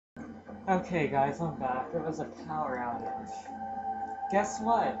Okay guys, I'm back. There was a power outage. Guess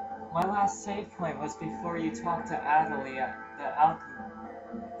what? My last save point was before you talked to Adelie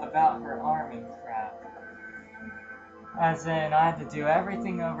about her arm and crap. As in, I had to do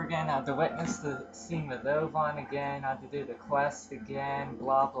everything over again, I had to witness the scene with Ovan again, I had to do the quest again,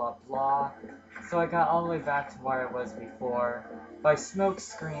 blah blah blah. So I got all the way back to where I was before, by smoke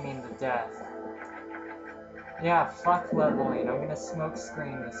screening to death. Yeah, fuck leveling, I'm gonna smoke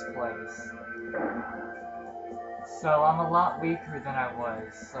screen this place. So I'm a lot weaker than I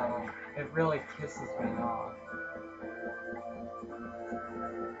was, so it really pisses me off.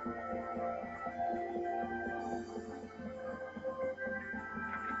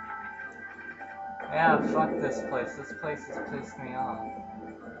 Yeah, fuck this place. This place has pissed me off.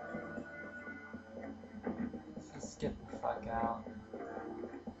 Let's just get the fuck out.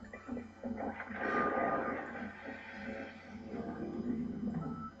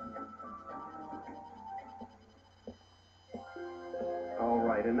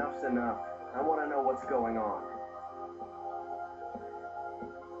 Alright, enough's enough. I want to know what's going on.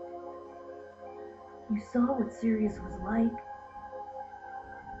 You saw what Sirius was like?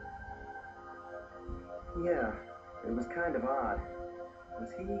 Yeah, it was kind of odd.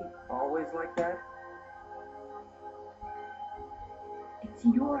 Was he always like that? It's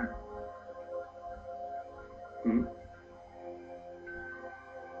your...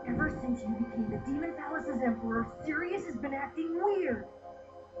 Ever since you became the Demon Palace's Emperor, Sirius has been acting weird.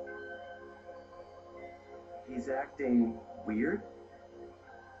 He's acting weird?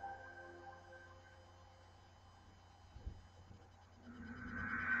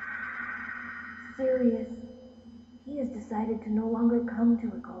 Sirius, he has decided to no longer come to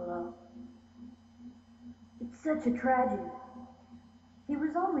Ecolo. It's such a tragedy. He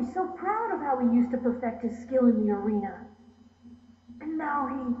was always so proud of how he used to perfect his skill in the arena. And now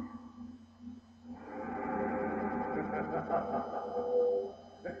he...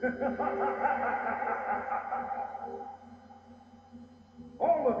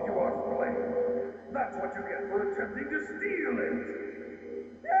 All of you are flamed. That's what you get for attempting to steal it.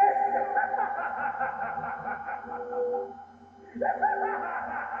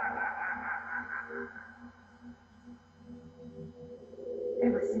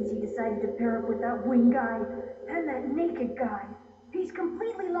 Ever since he decided to pair up with that wing guy and that naked guy, he's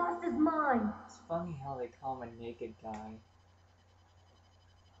completely lost his mind. It's funny how they call him a naked guy.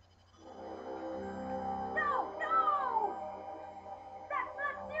 No, no! That's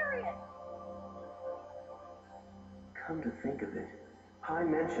not Sirius! Come to think of it, Pi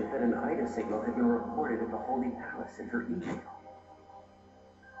mentioned that an Ida signal had been reported at the Holy Palace in her email.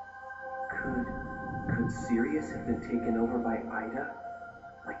 Could Sirius have been taken over by Ida,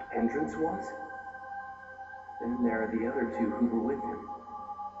 like Entrance was? Then there are the other two who were with him.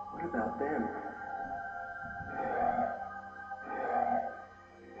 What about them?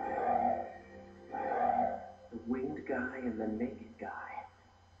 The winged guy and the naked guy.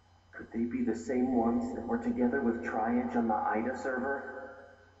 Could they be the same ones that were together with Triage on the Ida server?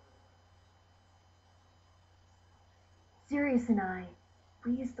 Sirius and I,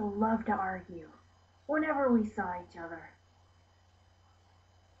 we used to love to argue whenever we saw each other.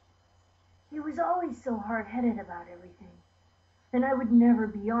 He was always so hard-headed about everything, and I would never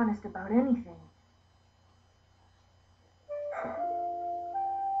be honest about anything.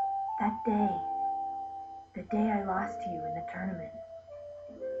 That day, the day I lost to you in the tournament,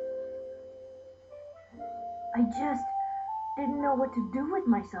 I just didn't know what to do with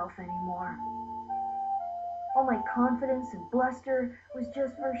myself anymore. All my confidence and bluster was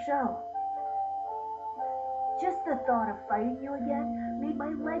just for show. Just the thought of fighting you again made my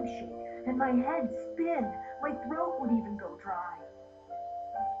legs shake and my head spin. My throat would even go dry.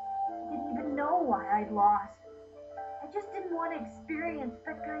 I didn't even know why I'd lost. I just didn't want to experience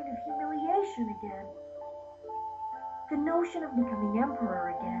that kind of humiliation again. The notion of becoming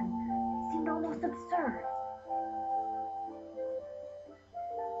emperor again seemed almost absurd.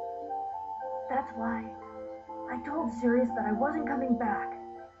 That's why I told Sirius that I wasn't coming back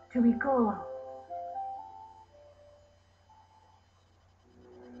to Ecolo.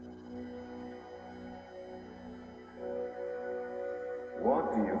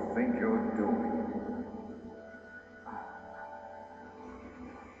 What do you think you're doing?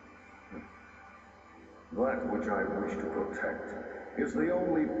 That which I wish to protect is the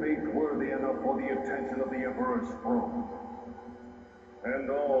only fate worthy enough for the attention of the Emperor's throne.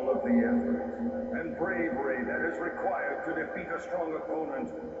 And all of the effort and bravery that is required to defeat a strong opponent,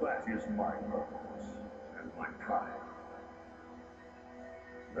 that is my purpose and my pride.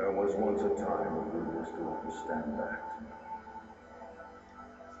 There was once a time when we used to understand that.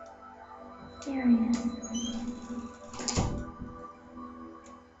 Serious.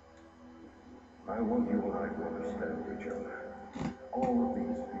 I want you and I to understand each other. All of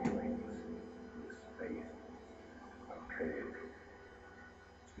these feelings, this faith, okay,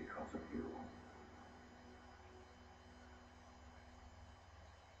 it's because of you.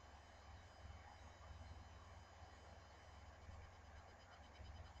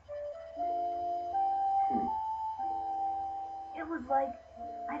 It was like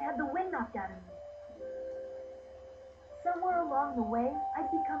I'd had the wind knocked out of me. Somewhere along the way,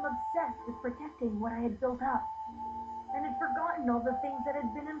 I'd become obsessed with protecting what I had built up, and had forgotten all the things that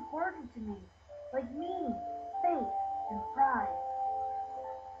had been important to me, like meaning, faith, and pride.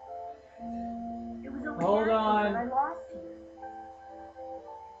 It was only Hold natural that on. I lost you.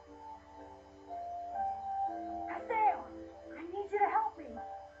 Haseo, I need you to help me.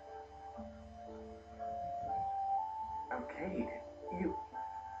 Okay, you...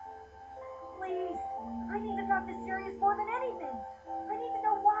 Please, I need to talk to Sirius more than anything. I need to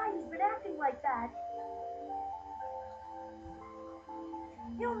know why he's been acting like that.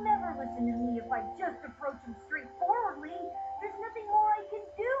 He'll never listen to me if I just approach him straightforwardly. There's nothing more I can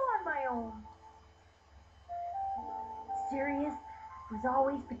do on my own. Sirius was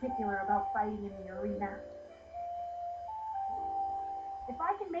always particular about fighting in the arena. If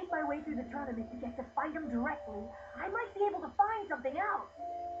I can make my way through the tournament and get to fight him directly, I might be able to find something else.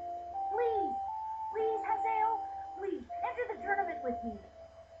 Please, please, Haseo, please, enter the tournament with me.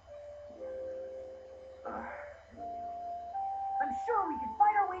 I'm sure we can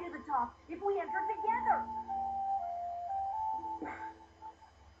fight our way to the top if we enter together.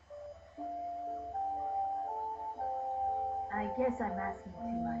 I guess I'm asking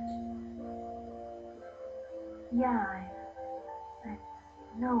too much. Yeah, I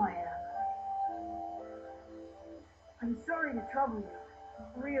know I am. I'm sorry to trouble you.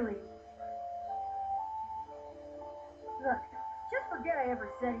 Really. Look, just forget I ever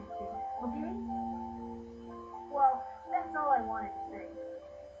said anything, okay? Well, that's all I wanted to say.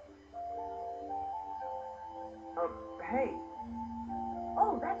 Hey,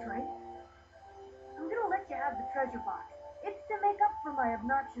 Oh, that's right. I'm gonna let you have the treasure box. It's to make up for my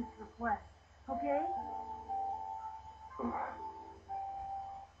obnoxious request, okay?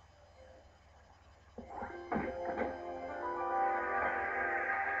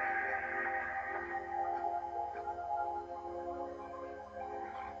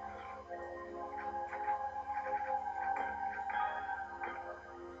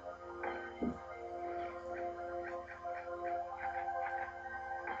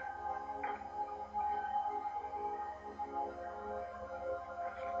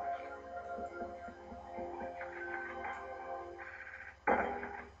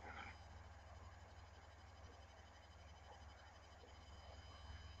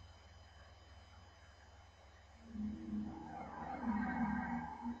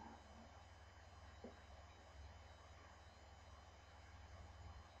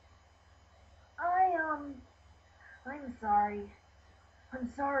 I'm sorry. I'm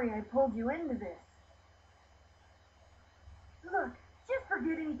sorry I pulled you into this. Look, just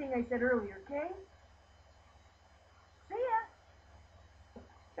forget anything I said earlier, okay? See ya!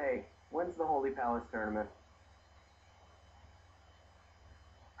 hey, when's the Holy Palace tournament?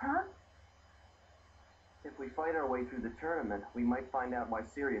 Huh? If we fight our way through the tournament, we might find out why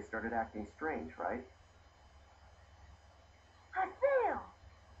Sirius started acting strange, right? I failed!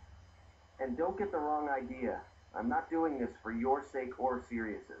 And don't get the wrong idea. I'm not doing this for your sake or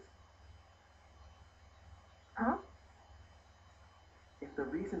Sirius's. Huh? If the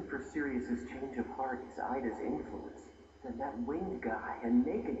reason for Sirius's change of heart is Ida's influence, then that winged guy and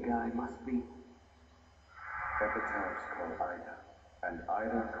naked guy must be... Epitaphs call Ida, and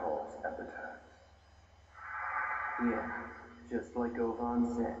Ida calls epitaphs. Yeah, just like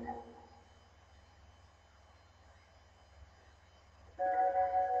Ovan said.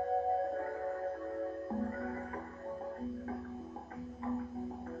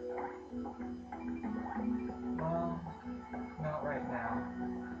 Well, not right now.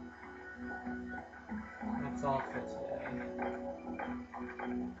 That's all for today.